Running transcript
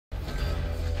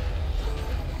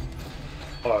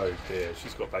Oh dear,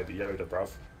 she's got baby Yoda,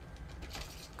 bruv.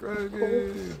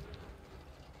 Grogu!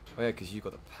 Oh yeah, because you've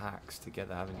got the packs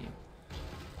together, haven't you?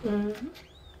 Mm-hmm.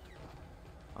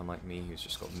 Unlike me, who's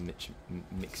just got mix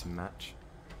and match.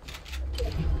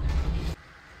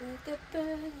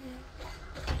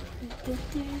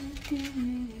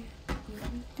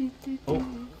 Oh.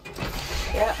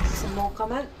 Yeah, some more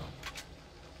comment.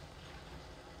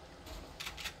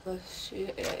 Push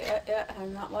it, yeah,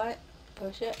 hand that way.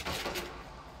 Push it.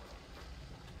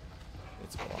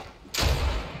 It's what?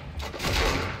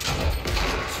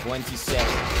 27.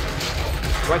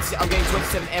 I'm getting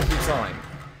 27 every time.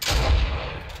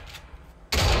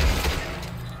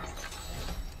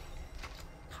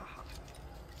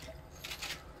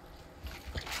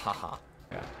 Haha.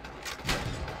 Yeah.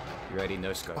 You ready?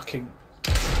 No scope. Fucking.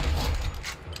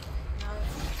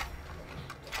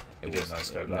 It You didn't no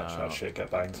scope that shit get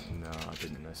banged. No, I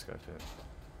didn't no scope it.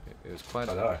 It was quite.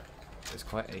 I know. It was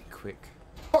quite a quick.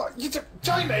 What? You took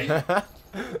Jamie? There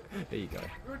you go.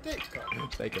 You're a dick.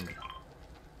 Take him.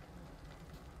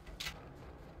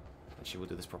 Actually, we'll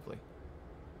do this properly.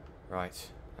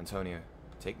 Right, Antonio,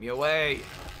 take me away.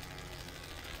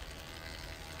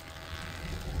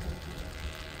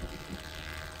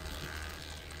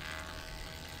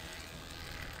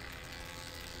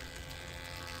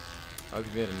 I hope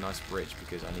you made a nice bridge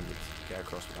because I need to get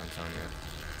across with Antonio.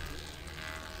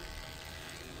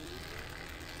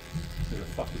 Who the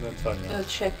fuck is Antonio? Your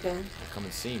chicken. Come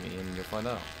and see me and you'll find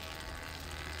out.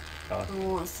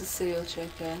 Who wants to see your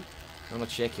chicken? I'm not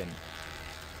chicken.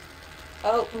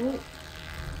 Oh, ooh.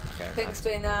 Okay. Pink's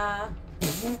been, over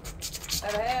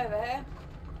here.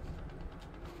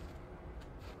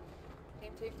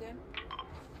 Team.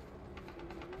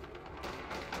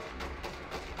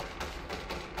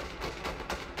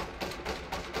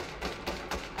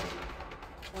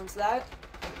 One's low.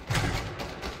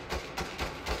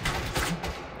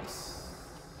 Nice.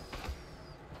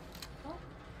 Oh.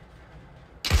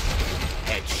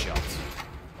 Headshot.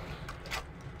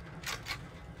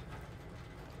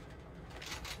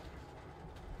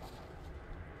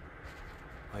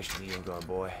 Where should you go,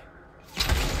 boy?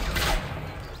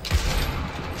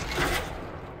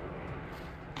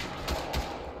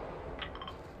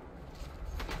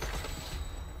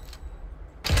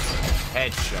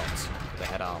 Headshot. The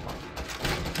head armor.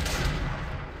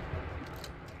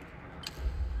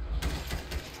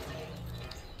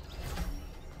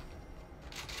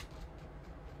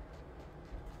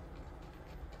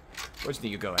 Where do you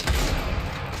think you're going?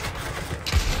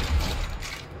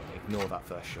 Ignore that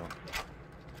first shot.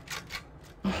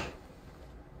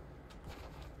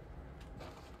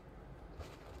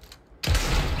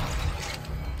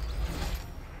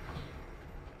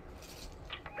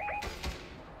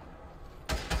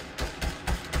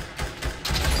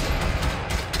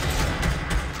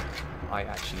 I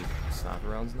actually sniper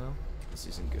rounds now. This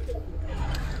isn't good.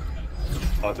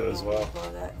 I do as well.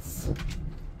 Bullets.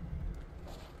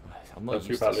 I'm not Don't feel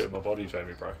used bad to looting my body,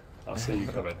 Jamie, bro. I'll see you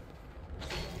coming.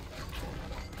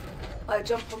 Alright,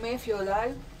 jump on me if you're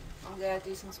low. I'm gonna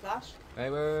do some splash. Hey,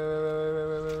 wait.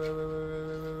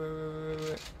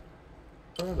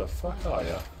 Where the fuck are you?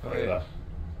 Oh, Look at yeah. that.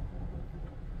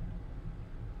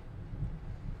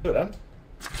 Good then.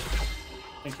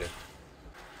 Thank you.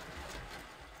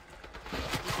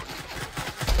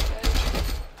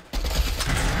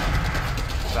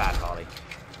 Bad, Harley.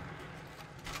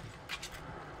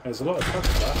 There's a lot of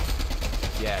fucking that.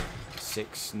 Yeah,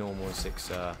 6 normal, 6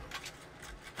 5.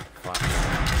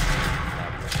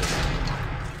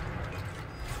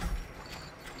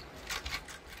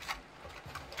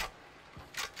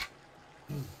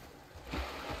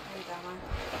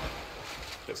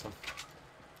 Get some.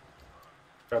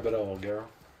 Grab it all, girl.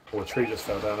 Oh, a tree just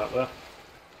fell down up there.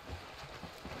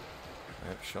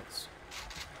 Yep, shots.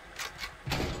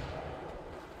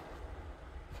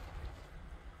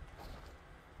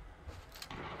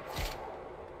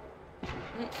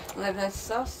 Live nice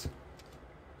sauce.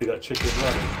 See that chicken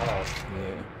running hard.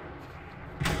 Yeah.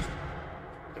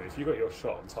 I mean, if you got your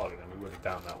shot on target, then we would have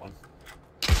downed that one.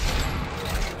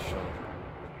 Shot.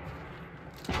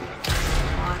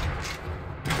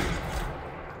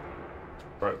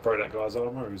 Broke that guy's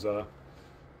armor. Who's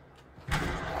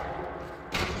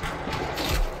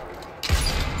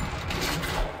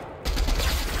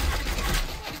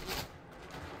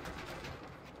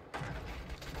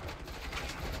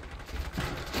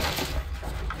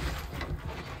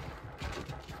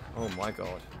Oh my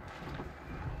god.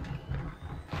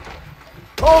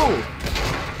 Oh!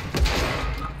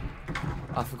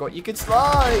 I forgot you could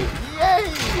slide!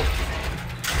 Yay!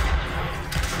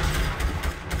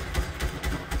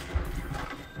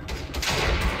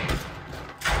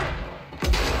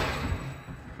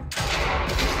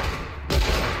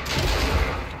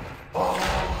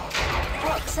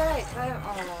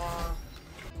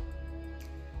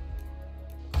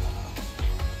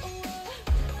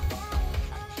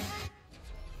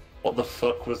 What the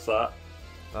fuck was that?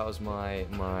 That was my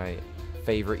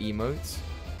favourite emote.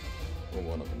 Or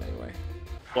one of them anyway.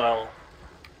 Well,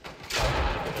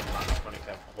 when it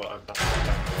came, well, I'm back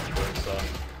so.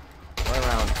 Go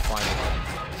around, find a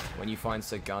gun. When you find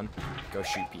said gun, go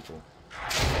shoot people.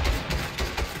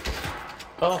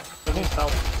 Oh, I need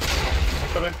help. I'm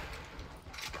coming.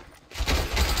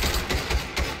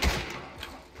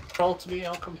 Crawl to me,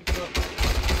 I'll come pick you up.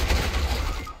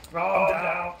 Oh,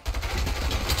 down!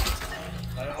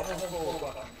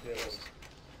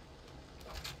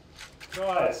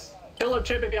 Guys, kill him,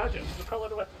 Chippy behind you. We're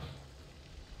crawling away.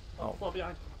 Oh. Floor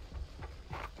behind.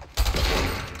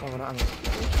 Oh, we're not on it.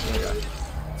 There we go.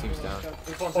 Team's down.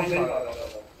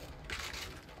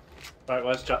 Right,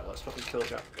 where's Jack? Let's fucking kill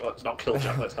Jack. Well, let's not kill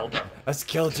Jack, let's help Jack. Let's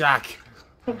kill Jack!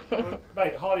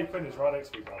 Mate, Harley Quinn is right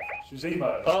next to me, bro. She's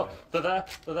emoting. Oh, they're there,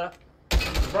 they're there.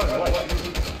 Run away.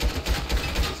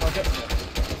 So I'll get to them.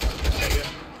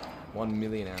 1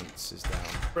 million ounces down.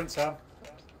 Sprint, Sam.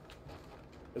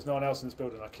 There's no one else in this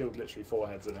building. I killed literally 4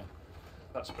 heads in here.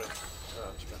 That's sprint.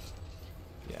 Sprint.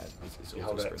 Yeah, it's You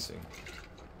also hold X. sprinting.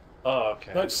 Oh,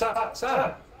 okay. No,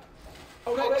 Sam!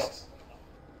 Hold X!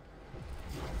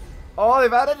 Oh,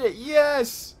 they've added it!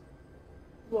 Yes!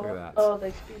 What? Look at that. Oh,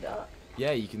 they speed up.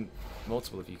 Yeah, you can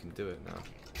multiple if you can do it now.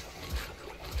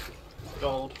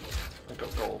 Gold. I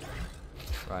got gold.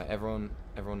 Right, everyone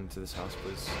into this house,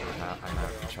 please. I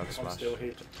have chug I'm splash. still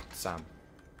here. Sam,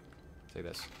 take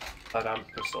this. I am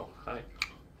pistol. Hi.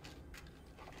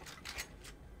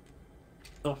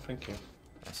 Oh, thank you.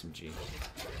 SMG.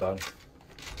 Done.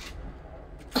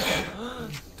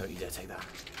 Don't you dare take that.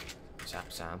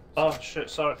 Sam. Oh shit,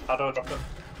 sorry. How do I drop it?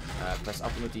 Press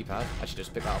up on the D-pad. I should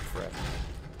just pick that up for it.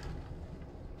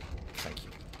 Thank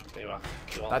you. There you are.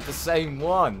 Kill on. That's the same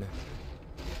one!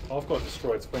 I've got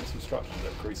destroyed 20 structures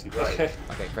at Greasy Road. Okay.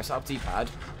 Okay, press up D-pad.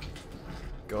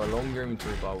 Go along your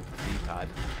inventory bar with the D-pad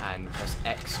and press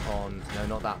X on... No,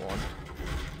 not that one.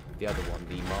 The other one,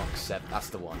 the Mark 7. That's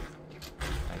the one.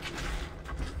 Thank you.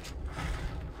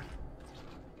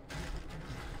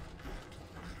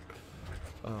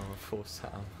 Oh, poor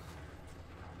Sam.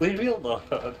 Leave me alone.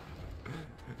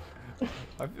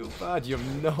 I feel bad, you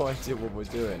have no idea what we're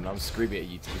doing. I'm screaming at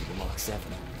you to do the Mark 7.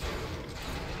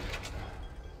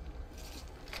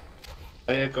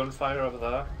 Oh yeah, gunfire over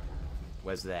there.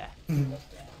 Where's there? You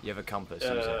have a compass,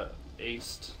 use it.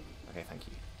 East. Okay, thank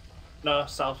you. No,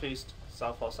 southeast.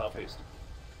 South or southeast.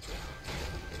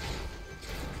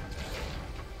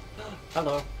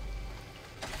 Hello.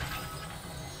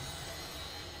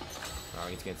 Alright,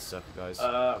 we need to get into the circle, guys.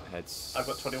 Heads. I've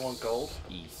got 21 gold.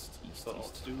 East. Don't know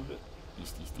what to do with it.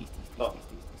 East. Oh.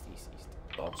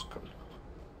 Oh, I'm just coming.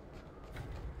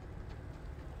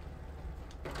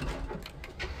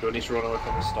 Do I need to run away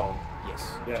from the storm? Yes.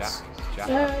 Yes. Jack.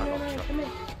 No, Back no, off the no, shop. come in.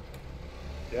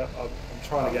 Yeah, I'm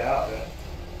trying to get out of it.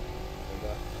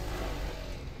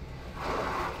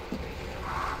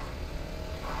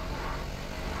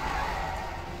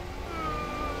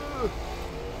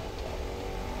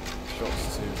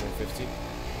 Shots to 150.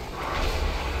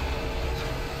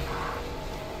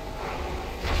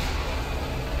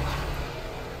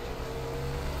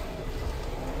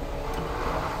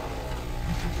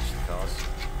 Just the cars.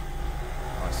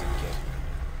 Oh, I see the kid.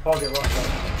 Target right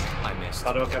there. I missed.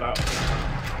 How do I get out?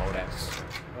 Hold X.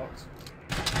 Knocked.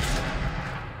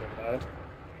 Overhead.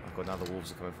 I've got now the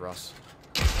wolves are coming for us.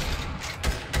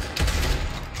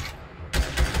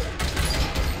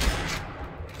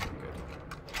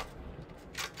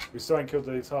 We still ain't killed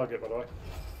the target, by the way.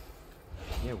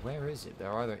 Yeah, where is it?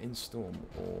 They're either in storm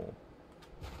or...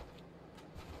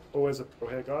 Always a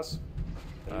here, guys.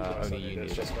 only you need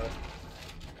it's it. just there.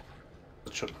 The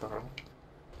chug barrel.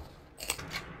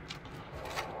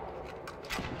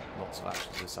 Lots of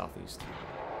action to the southeast.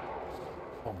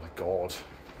 Oh my god.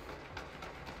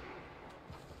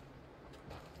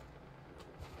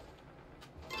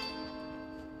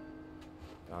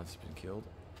 Bounty's been killed.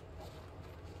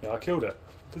 Yeah, I killed it.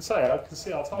 Did say I can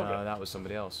see our target. No, that was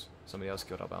somebody else. Somebody else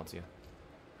killed our bounty.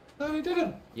 No, he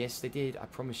didn't. Yes, they did. I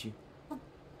promise you.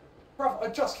 Bruv, I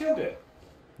just killed it.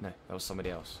 No, that was somebody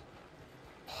else.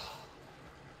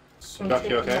 Jack,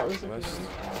 you okay? That was a good West. one.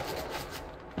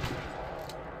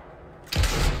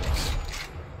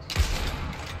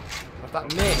 How'd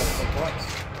that miss?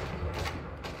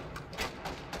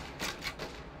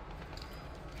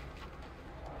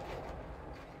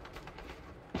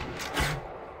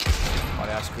 Oh,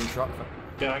 the ice cream truck.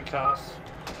 Behind cars.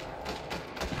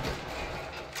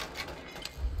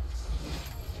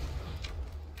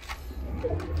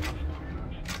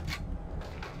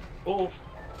 Oh.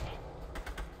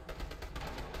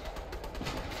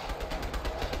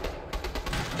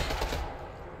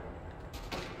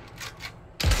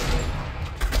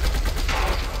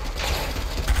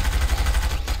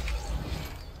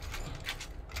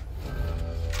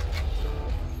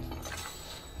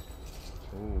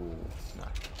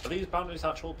 these bounties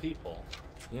actual people?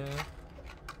 Yeah.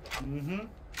 Mm-hmm.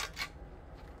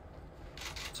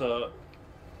 So,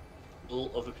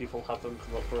 will other people have them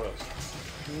come up for us?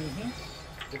 Mm-hmm.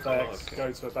 If Oh, they okay.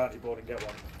 go to a bounty board and get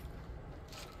one.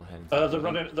 We'll head into They're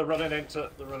running. They're running into.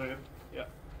 They're running in. Yeah.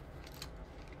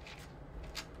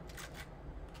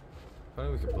 If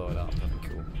only we could blow it up, that'd be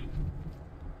cool.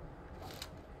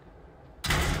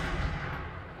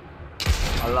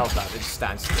 I love that, they just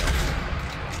stand still.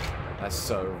 That's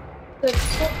so... The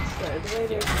bots though, the way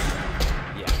they...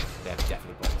 Yeah, they're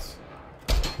definitely bots.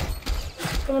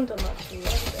 Someone done that to me the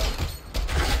other day.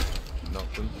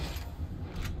 Knock them.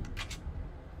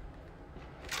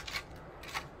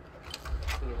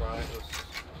 To the right was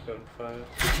gunfire.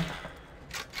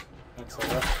 That's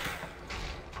all right.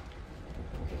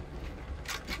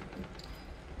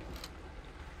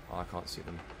 Oh, I can't see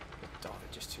them. Oh,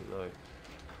 they're just too low.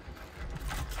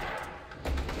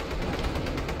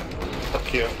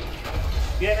 Fuck you.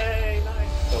 Yay!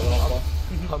 Nice. Oh, last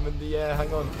one. I'm in the air,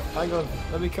 hang on,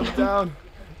 let me come down.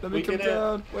 Let me We come did it.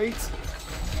 down, wait.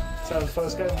 So the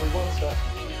first game we won, sir.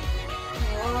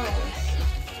 Nice.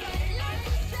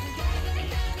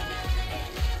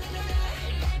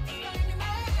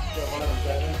 Got one of them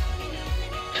down there.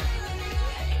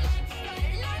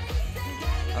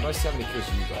 How do I see how many kills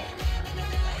you got?